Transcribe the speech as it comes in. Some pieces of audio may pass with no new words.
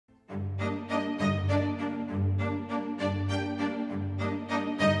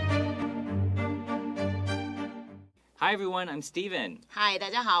Hi everyone, I'm Steven. Hi, 大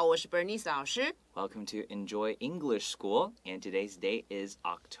家好，我是 Bernice 老师。Welcome to Enjoy English School, and today's date is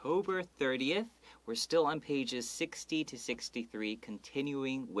October 30th. We're still on pages 60 to 63,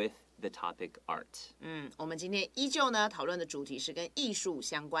 continuing with the topic art. 我们今天依旧呢讨论的主题是跟艺术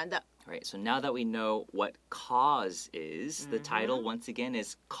相关的。Alright, so now that we know what Kaws is, the title once again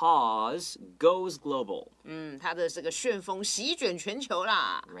is Kaws Goes Global. 它的这个旋风席卷全球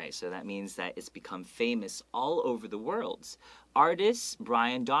啦。Right, so that means that it's become famous all over the world. Artist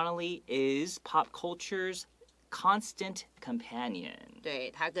Brian Donnelly is pop culture's constant companion. 对，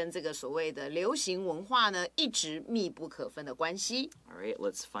它跟这个所谓的流行文化呢一直密不可分的关系。Alright,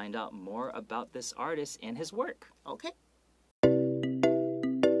 let's find out more about this artist and his work.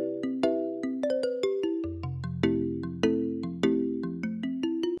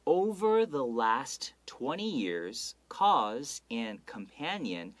 OK。Over the last 20 years, Kaws and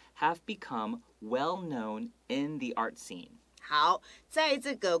Companion have become well known in the art scene. 好，在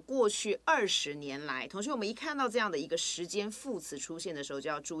这个过去20年来，同学我们一看到这样的一个时间副词出现的时候，就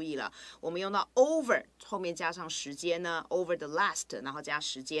要注意了。我们用到 over 后面加上时间呢 ，over the last， 然后加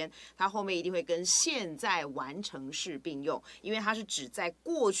时间，它后面一定会跟现在完成式并用，因为它是指在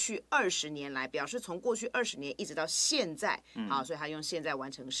过去20年来，表示从过去20年一直到现在，好，所以它用现在完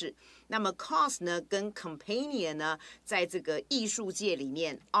成式。那么 cause 呢跟 companion 呢，在这个艺术界里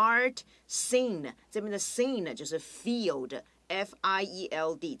面 ，art scene 这边的 scene 呢就是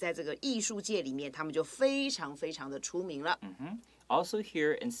field。Field， 在这个艺术界里面，他们就非常非常的出名了。Also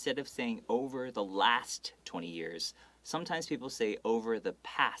here, instead of saying over the last 20 years, sometimes people say over the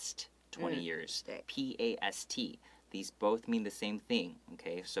past 20 years, P-A-S-T. These both mean the same thing,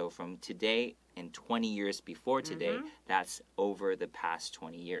 okay? So from today and 20 years before today, that's over the past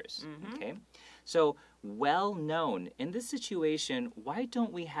 20 years, okay? So well known. In this situation, why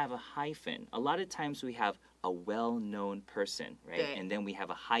don't we have a hyphen? A lot of times we have a well-known person, right? And then we have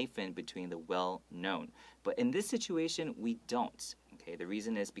a hyphen between the well-known. But in this situation, we don't, okay? The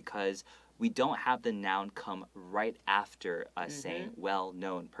reason is because we don't have the noun come right after us saying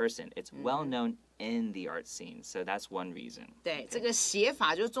well-known person. It's well-known in the art scene, so that's one reason. 对，这个写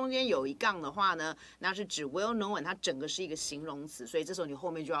法就是中间有一杠的话呢，那是指 well known， 它整个是一个形容词，所以这时候你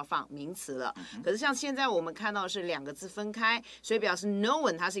后面就要放名词了。可是像现在我们看到的是两个字分开，所以表示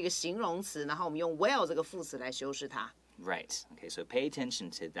known 它是一个形容词，然后我们用 well 这个副词来修饰它。Right. Okay, so pay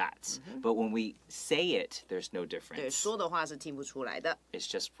attention to that. But when we say it, there's no 对， difference. 说的话是听不出来的。It's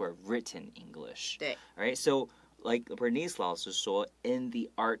just for written English. 对。 All right, so like Bernice 老师说, in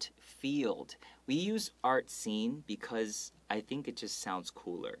the art field, we use art scene because I think it just sounds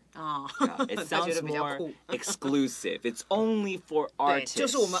cooler. It sounds more exclusive. It's only for 对， artists. 就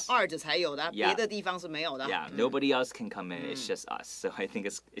是我们 art 才有的，别的地方是没有的。Yeah, nobody else can come in. It's just us. So I think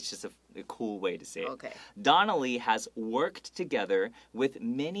it's just a cool way to say it. Okay. Donnelly has worked together with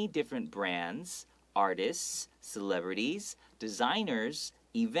many different brands, artists, celebrities, designers,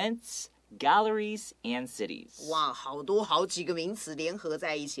 events, galleries and cities. 哇，好多好几个名词联合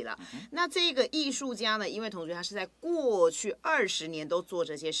在一起了。那这个艺术家呢，因为同学他是在过去20年都做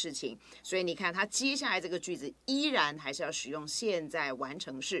这些事情，所以你看他接下来这个句子依然还是要使用现在完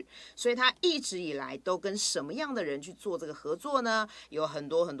成式，所以他一直以来都跟什么样的人去做这个合作呢？有很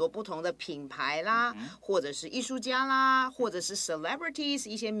多很多不同的品牌啦，或者是艺术家啦，或者是 celebrities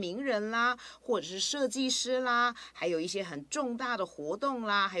一些名人啦，或者是设计师啦，还有一些很重大的活动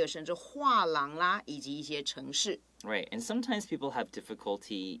啦，还有甚至画廊啦，以及一些城市。Right, and sometimes people have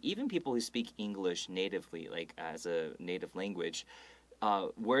difficulty, even people who speak English natively, like as a native language,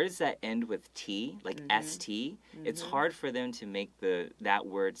 words that end with T, like ST, it's hard for them to make that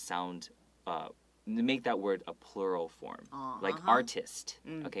word sound, make that word a plural form, like artist.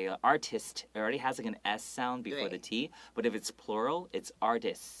 Okay, artist, it already has like an S sound before the T, but if it's plural, it's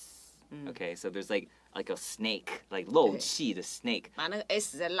artists. Okay, so there's like a snake, like 漏气 the snake. 把那个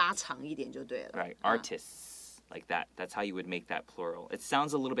S 再拉长一点就对了。 Right, artists, like that. That's how you would make that plural. It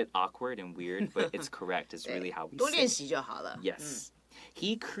sounds a little bit awkward and weird, but it's correct. It's really how we 多 say 练 it. 习就好了。 Yes.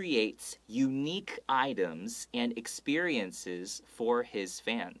 He creates unique items and experiences for his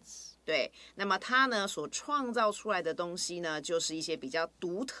fans. 对，那么他呢所创造出来的东西呢，就是一些比较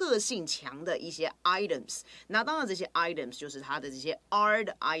独特性强的一些 items。那当然这些 items 就是他的这些 art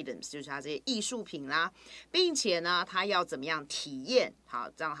items， 就是他这些艺术品啦，并且呢，他要怎么样体验，好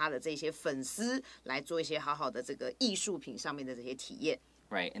让他的这些粉丝来做一些好好的这个艺术品上面的这些体验。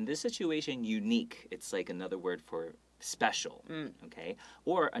Right. In this situation, unique, it's like another word for special, okay?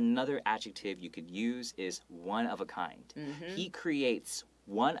 Or another adjective you could use is one of a kind. He creates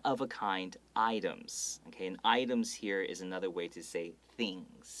one-of-a-kind items. Okay, and items here is another way to say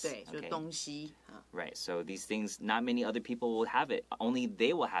things. 对，就是东西。Right, so these things, not many other people will have it. Only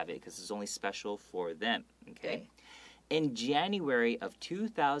they will have it because it's only special for them. Okay. In January of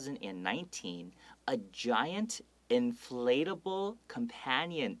 2019, a giant inflatable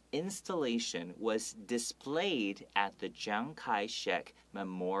companion installation was displayed at the Chiang Kai-shek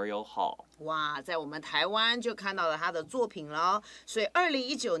Memorial Hall. 哇，在我们台湾就看到了他的作品了。所以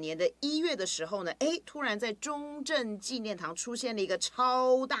2019年的1月的时候呢，突然在中正纪念堂出现了一个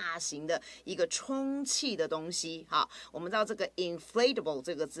超大型的一个充气的东西。好，我们知道这个 inflatable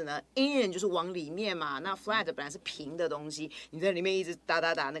这个字呢 ，in 就是往里面嘛，那 flat 本来是平的东西，你在里面一直打，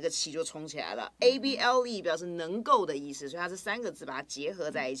那个气就充起来了。able 表示能够的意思，所以它是3个字把它结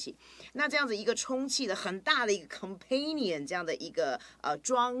合在一起。那这样子一个充气的很大的一个 companion 这样的一个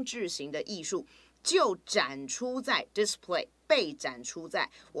装置型的艺术就展出在 display 被展出在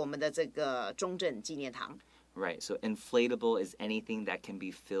我们的这个中正纪念堂。Right, so inflatable is anything that can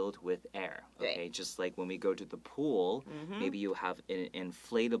be filled with air. Okay, 对 just like when we go to the pool, maybe you have an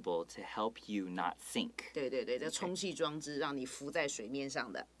inflatable to help you not sink. 对，这个充气装置让你浮在水面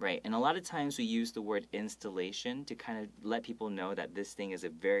上的。Right, and a lot of times we use the word installation to kind of let people know that this thing is a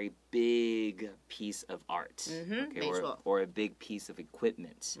very big piece of art, okay, 没错。 or a big piece of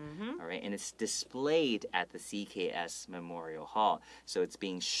equipment. All right, and it's displayed at the CKS Memorial Hall, so it's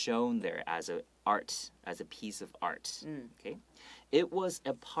being shown there as a piece of art. Okay, it was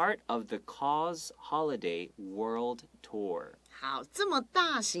a part of the Kaws Holiday World Tour. 好，这么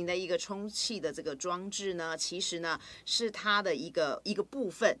大型的一个充气的这个装置呢，其实呢是它的一个部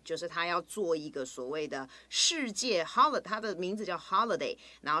分，就是它要做一个所谓的世界 holiday， 它的名字叫 holiday，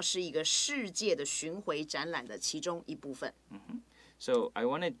 然后是一个世界的巡回展览的其中一部分。So I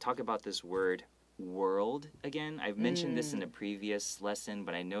want to talk about this word world again. I've mentioned this in a previous lesson,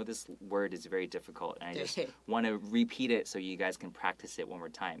 but I know this word is very difficult, and I just want to repeat it so you guys can practice it one more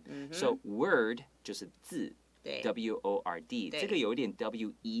time. So word 就是字。W-O-R-D， 这个有一点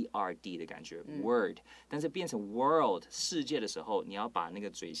W-E-R-D 的感觉 ，word， 但是变成 world 世界的时候，你要把那个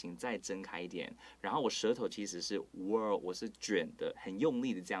嘴型再睁开一点，然后我舌头其实是 world， 我是卷的，很用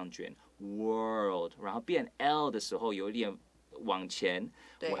力的这样卷 world， 然后变 L 的时候有一点往前，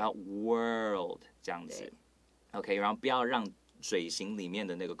我要 world 这样子 ，OK， 然后不要让嘴型里面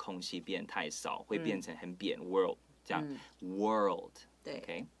的那个空隙变太少，会变成很扁 world 这样 world，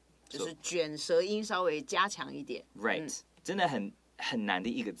 OK。就是卷舌音稍微加强一点。Right，真的很难的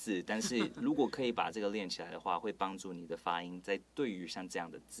一个字，但是如果可以把这个练起来的话，会帮助你的发音在对于像这样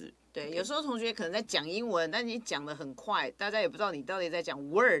的字。对，有时候同学可能在讲英文，但你讲得很快，大家也不知道你到底在讲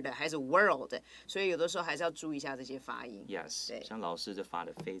word 还是 world， 所以有的时候还是要注意一下这些发音。Yes， 像老师就发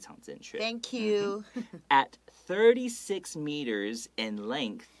得非常正确。Thank you. At 36 meters in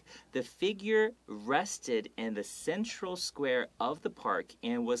length, the figure rested in the central square of the park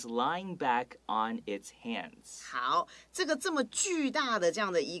and was lying back on its hands. 好，这么巨大的这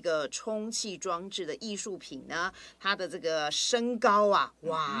样的一个充气装置的艺术品呢，它的这个身高啊，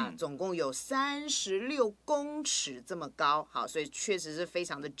哇，总共有36公尺这么高。好，所以确实是非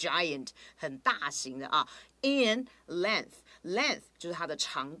常的 giant， 很大型的啊。In length 就是它的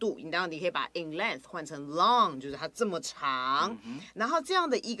长度，当然你可以把 in length 换成 long， 就是它这么长。然后这样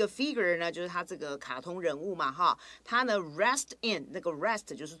的一个 figure 呢，就是它这个卡通人物嘛，哈，它呢 rest in， 那个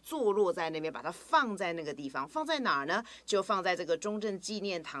rest 就是坐落在那边，把它放在那个地方，放在哪儿呢？就放在这个中正纪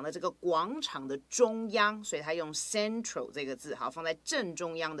念堂的这个广场的中央，所以它用 central 这个字，好，放在正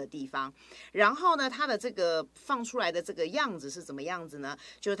中央的地方。然后呢，它的这个放出来的这个样子是怎么样子呢？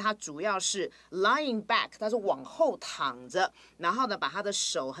就是它主要是 lying back， 它是往后躺着，然后呢，把他的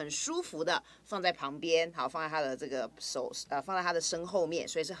手很舒服的放在旁边，好，放在他的这个手放在他的身后面，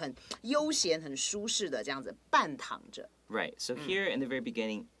所以是很悠闲、很舒适的这样子半躺着。Right. So here in the very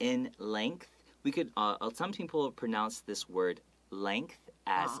beginning, in length, we could some people pronounce this word length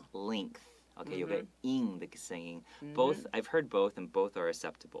as length. Okay, 有个 in 的声音。Both I've heard both, and both are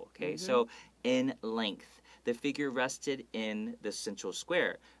acceptable. Okay, so in length. The figure rested in the central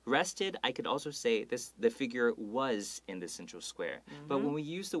square. Rested, I could also say the figure was in the central square. But when we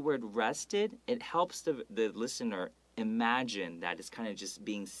use the word rested, it helps the listener imagine that it's kind of just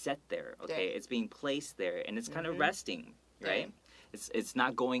being set there, okay? It's being placed there, and it's kind of resting, right? It's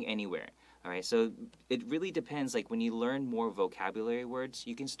not going anywhere. All right, so it really depends. Like when you learn more vocabulary words,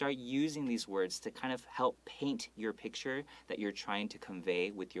 you can start using these words to kind of help paint your picture that you're trying to convey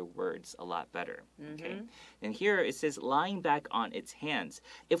with your words a lot better. Okay, and here it says lying back on its hands.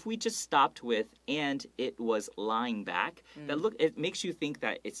 If we just stopped with and it was lying back, it makes you think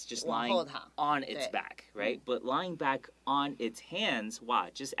that it's just lying on its back, right? But lying back on its hands, wow,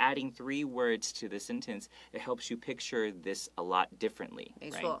 just adding 3 words to the sentence, it helps you picture this a lot differently. 没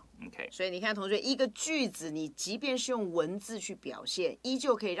错 right? Okay. 所以你看，同学，一个句子，你即便是用文字去表现，依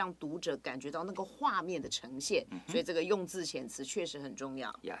旧可以让读者感觉到那个画面的呈现。所以这个用字遣词确实很重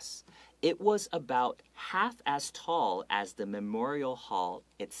要。Yes. It was about half as tall as the memorial hall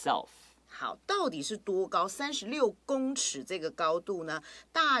itself. 好，到底是多高？36公尺这个高度呢，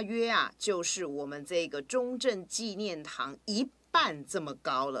大约啊，就是我们这个中正纪念堂1半这么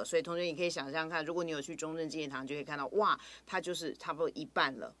高了。所以同学，你可以想象看，如果你有去中正纪念堂，就可以看到，哇，它就是差不多1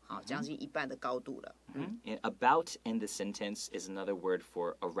半了，好，将近1半的高度了。And about in the sentence is another word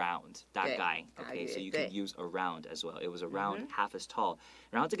for around, 大概. Okay, so you could use around as well. It was around half as tall.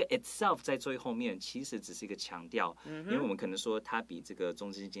 然后这个 itself 在最后面其实只是一个强调，因为我们可能说它比这个中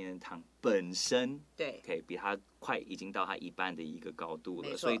正纪念堂本身，对， okay, 比它快已经到它1半的一个高度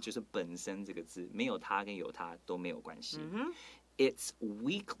了，所以就是本身这个字没有它跟有它都没有关系。Its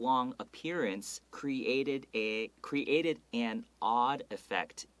week-long appearance created an odd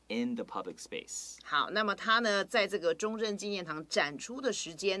effect in the public space. 好，那么它呢，在这个中正纪念堂展出的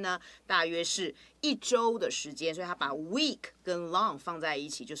时间呢，大约是1周的时间，所以它把 week 跟 long 放在一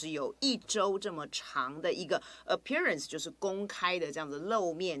起，就是有1周这么长的一个 appearance， 就是公开的这样子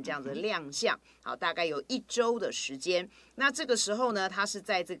露面，这样子亮相。好，大概有1周的时间。那这个时候呢，它是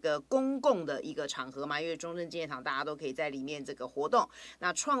在这个公共的一个场合嘛，因为中正纪念堂大家都可以在里面这个活动，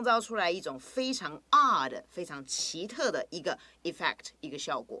那创造出来一种非常 odd、非常奇特的一个 effect， 一个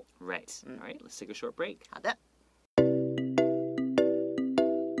效果。Right. All right, let's take a short break. 好的。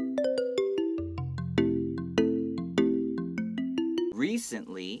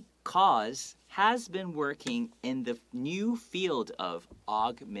Recently, Kaws has been working in the new field of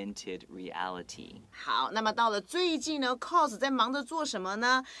augmented reality. 好，那么到了最近呢 Kaws 在忙着做什么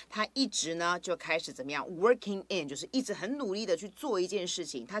呢？他一直呢就开始怎么样 working in， 就是一直很努力的去做一件事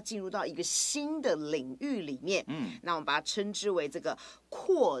情，他进入到一个新的领域里面。那我们把它称之为这个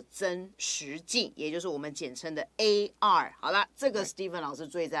扩增实境，也就是我们简称的 AR。好了，这个 Stephen 老师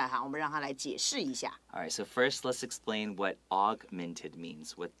最在行，我们让他来解释一下。All right, so first let's explain what augmented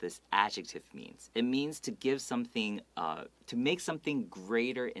means, what this adjective means. It means to give something, to make something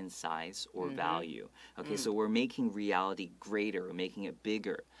greater in size or value. Okay, so we're making reality greater, we're making it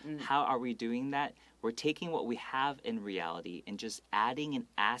bigger. How are we doing that? We're taking what we have in reality and just adding an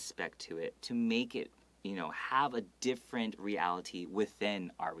aspect to it to make it, you know, have a different reality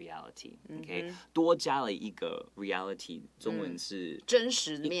within our reality. Okay, 多加了一个 reality， 中文是真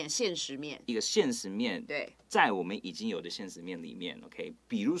实面、现实面，一个现实面，对，在我们已经有的现实面里面 ，OK，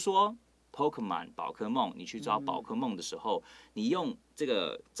 比如说 Pokemon 宝可梦，你去抓宝可梦的时候，你用这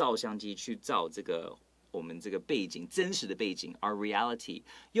个照相机去照这个我们这个背景，真实的背景 ，our reality，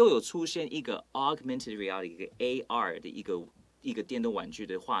 又有出现一个 augmented reality， 一个 AR 的一个电动玩具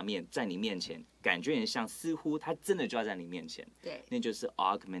的画面在你面前，感觉很像，似乎它真的就要在你面前。对，那就是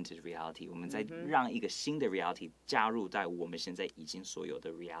augmented reality。我们在让一个新的 reality 加入在我们现在已经所有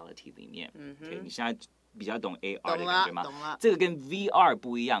的 reality 里面。Okay， 你现在比较懂 AR 的感觉吗？懂了。这个跟 VR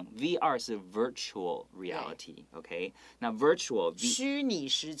不一样 ，VR 是 virtual reality。OK， 那 virtual 虚拟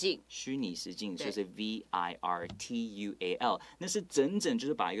实境，虚拟实境就是 VIRTUAL， 那是整就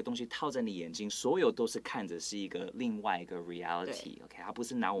是把一个东西套在你眼睛，所有都是看着是一个另外一个 reality。OK， 它不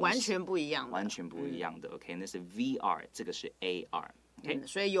是拿我们完全不一样的，完全不一样的。OK， 那是 VR， 这个是 AR。Okay.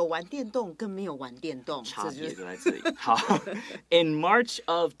 所以有玩电动跟没有玩电动差别就在这里。好，In March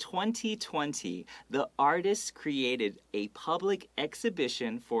of 2020, the artists created a public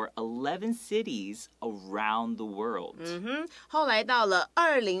exhibition for 11 cities around the world. 后来到了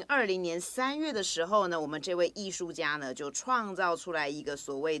2020年3月的时候呢，我们这位艺术家呢就创造出来一个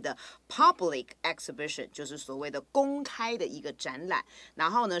所谓的 public exhibition， 就是所谓的公开的一个展览。然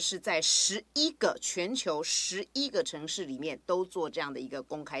后呢是在全球11个城市里面都做这样的一个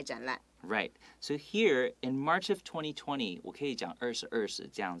公开展览。Right. So here in March of 2020, 我可以讲2020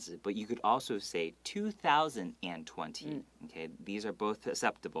这样子 but you could also say 2020. Okay, these are both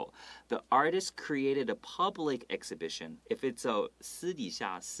acceptable. The artist created a public exhibition. If it's a 私底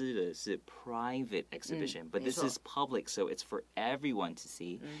下私的是 private exhibition, but this is public, so it's for everyone to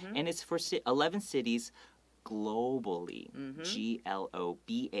see. And it's for 11 cities globally.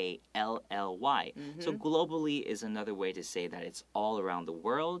 Globally. So globally is another way to say that it's all around the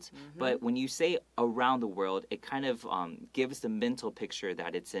world. But when you say around the world, it kind of gives the mental picture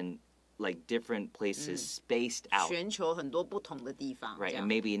that it's in like different places spaced out. 全球很多不同的地方。 Right, and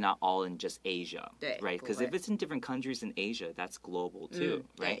maybe not all in just Asia. 对， right? Because if it's in different countries in Asia, that's global too,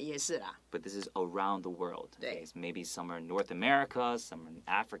 对， right? 也是啦。 But this is around the world. 对。 Okay? So maybe some are in North America, some in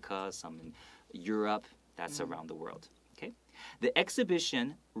Africa, some in Europe. That's around the world. The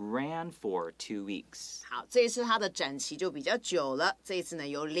exhibition ran for 2 weeks. 好，这一次它的展期就比较久了，这一次呢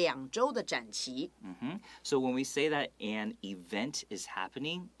有2周的展期。So when we say that an event is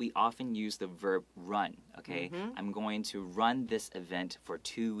happening, we often use the verb run, okay? I'm going to run this event for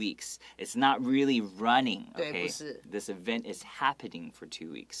 2 weeks. It's not really running, 对， okay? 不是。 This event is happening for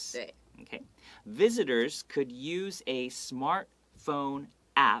 2 weeks. 对。 Okay. Visitors could use a smartphone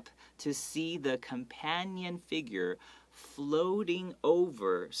app to see the companion figure floating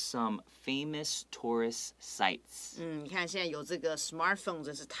over some famous tourist sites. 你看现在有这个 smartphone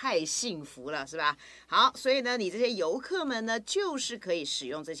真是太幸福了，是吧？好，所以呢，你这些游客们呢，就是可以使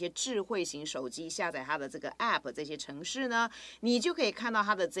用这些智慧型手机下载它的这个 app， 这些城市呢，你就可以看到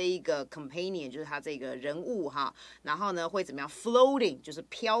它的这一个 companion， 就是它这个人物哈，然后呢会怎么样 floating， 就是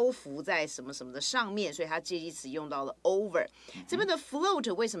漂浮在什么什么的上面，所以它介系词用到了 over。这边的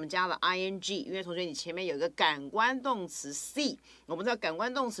float 为什么加了 ing？ 因为同学你前面有一个感官动词 see， 我们知道感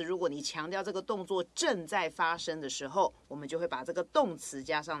官动词，如果你强调这个动作正在发生的时候，我们就会把这个动词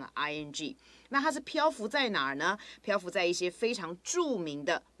加上了 ing。那它是漂浮在哪儿呢？漂浮在一些非常著名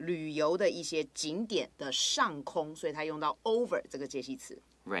的旅游的一些景点的上空，所以它用到 over 这个介系词。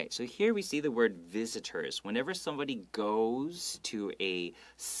Right, so here we see the word visitors. Whenever somebody goes to a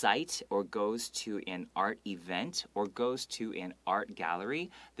site or goes to an art event or goes to an art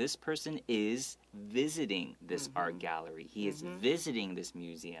gallery, this person is visiting this art gallery. He is visiting this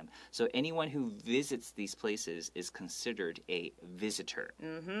museum. So anyone who visits these places is considered a visitor.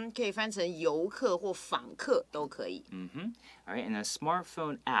 可以翻成游客或访客都可以。All right, and a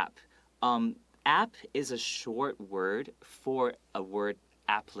smartphone app. App is a short word for a word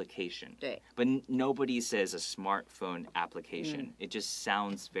application. 对。 But nobody says a smartphone application. It just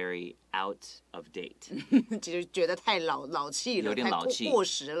sounds very out of date. 就是觉得太老气了，有点老气。太过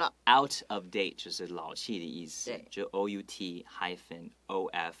时了。Out of date 就是老气的意思。对。就 OUT-OF-DATE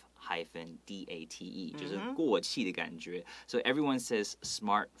就是过气的感觉。So everyone says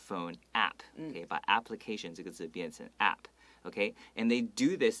smartphone app. Okay, 把 application 这个字变成 app.Okay, and they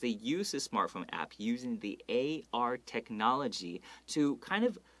do this, they use the smartphone app using the AR technology to kind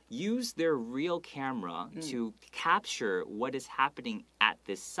of use their real camera to capture what is happening at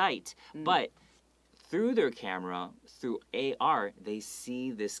this site. But through their camera, through AR, they see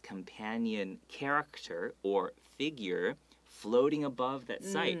this companion character or figure floating above that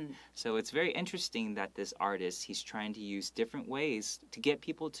site. So it's very interesting that this artist, he's trying to use different ways to get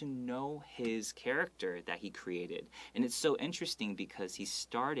people to know his character that he created. And it's so interesting because he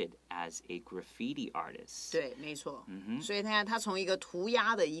started as a graffiti artist. 对，没错。所以他从一个涂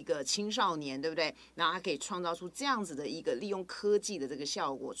鸦的一个青少年，对不对？然后他可以创造出这样子的一个利用科技的这个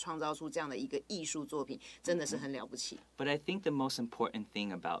效果，创造出这样的一个艺术作品，真的是很了不起。But I think the most important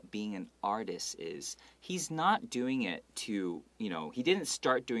thing about being an artist is he's not doing it to, he didn't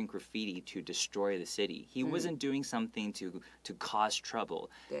start doing graffiti to destroy the city. He wasn't doing something to cause trouble.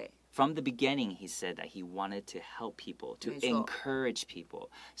 对。 From the beginning, he said that he wanted to help people, to encourage people.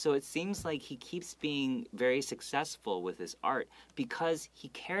 So it seems like he keeps being very successful with his art because he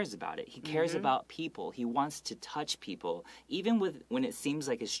cares about it. He cares about people. He wants to touch people, even when it seems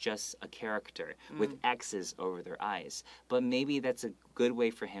like it's just a character with X's over their eyes. But maybe that's a good way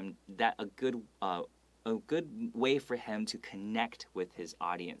for him, a good way for him to connect with his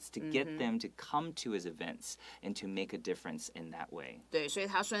audience, to get them to come to his events and to make a difference in that way. 对，所以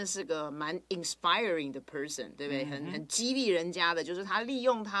他算是个蛮 inspiring 的 person， 对不对？很激励人家的，就是他利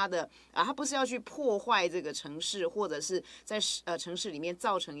用他的他不是要去破坏这个城市，或者是在城市里面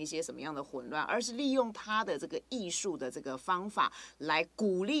造成一些什么样的混乱，而是利用他的这个艺术的这个方法来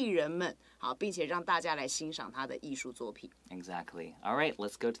鼓励人们，好，并且让大家来欣赏他的艺术作品。Exactly. All right,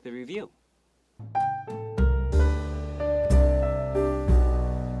 let's go to the review.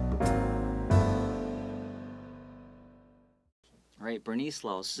 All right, Bernice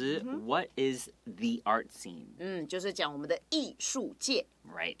老师, what is the art scene? 就是讲我们的艺术界。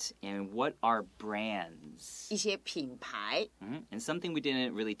 Right, and what are brands? 一些品牌。And something we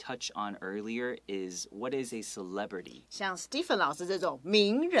didn't really touch on earlier is what is a celebrity? 像 Stephen 老师这种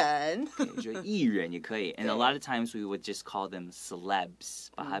名人。就艺人也可以 And a lot of times we would just call them celebs,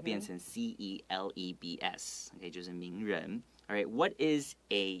 把它变成 celebs, okay, 就是名人。All right, what is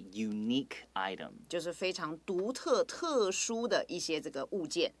a unique item? 就是非常独特、特殊的一些这个物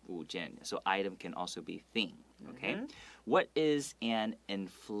件。物件 So item can also be thing, okay? What is an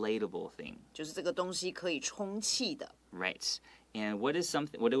inflatable thing? 就是这个东西可以充气的。 Right. And what is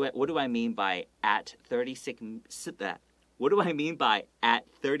something? What do I mean by at 36? What do I mean by at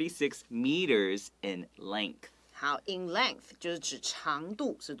 36 meters in length? 好 ，in length 就是指长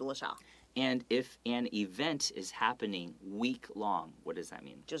度是多少？ And if an event is happening week long, what does that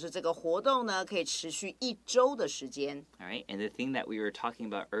mean? 就是这个活动呢，可以持续1周的时间。All right, and the thing that we were talking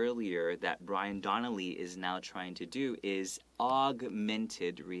about earlier that Brian Donnelly is now trying to do is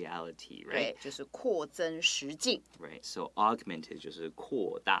augmented reality, right? 对，就是扩增实境。Right, so augmented 就是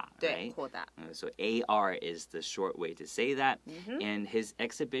扩大，对， right? 扩大。So AR is the short way to say that. And his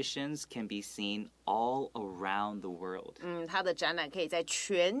exhibitions can be seen all around the world. 他的展览可以在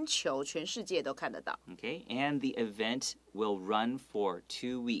全球、全世界都看得到。Okay, and the event will run for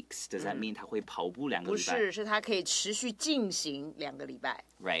 2 weeks. Does that mean 他会跑步2个礼拜？不是，是它可以持续进行2个礼拜。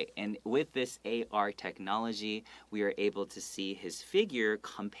Right, and with this AR technology, we are able to see his figure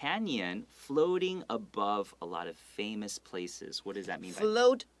companion floating above a lot of famous places. What does that mean?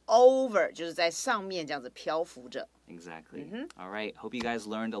 Float over 就是在上面这样子漂浮着。Exactly. All right, hope you guys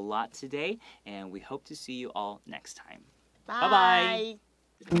learned a lot today, and we hope to see you all next time. Bye.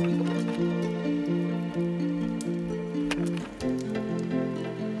 Bye-bye.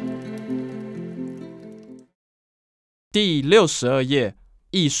 第62页，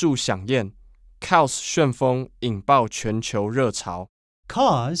艺术飨宴 Kaws 旋风引爆全球热潮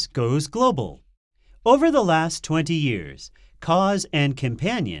Kaws goes global. Over the last 20 years, Kaws and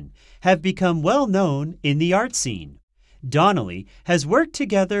Companion have become well known in the art scene. Donnelly has worked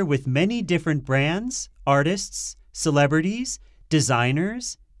together with many different brands, artists, celebrities,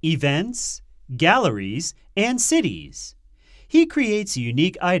 designers, events, galleries, and cities. He creates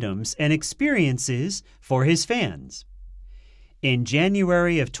unique items and experiences for his fans. In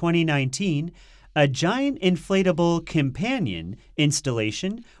January of 2019, a giant inflatable companion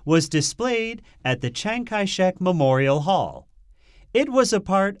installation was displayed at the Chiang Kai-shek Memorial Hall. It was a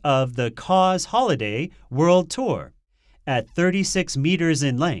part of the Kaws Holiday World Tour. At 36 meters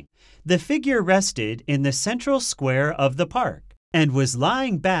in length, the figure rested in the central square of the park and was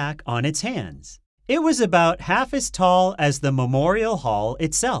lying back on its hands. It was about half as tall as the Memorial Hall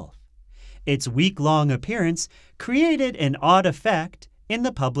itself. Its week-long appearance created an odd effect in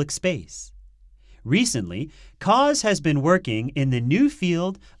the public space. Recently, Kaws has been working in the new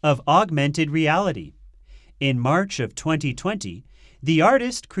field of augmented reality. In March of 2020, the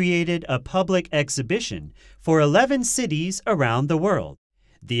artist created a public exhibition for 11 cities around the world.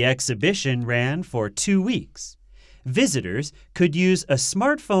 The exhibition ran for 2 weeks. Visitors could use a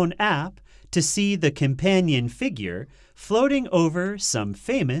smartphone app to see the companion figure floating over some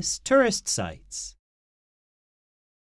famous tourist sites.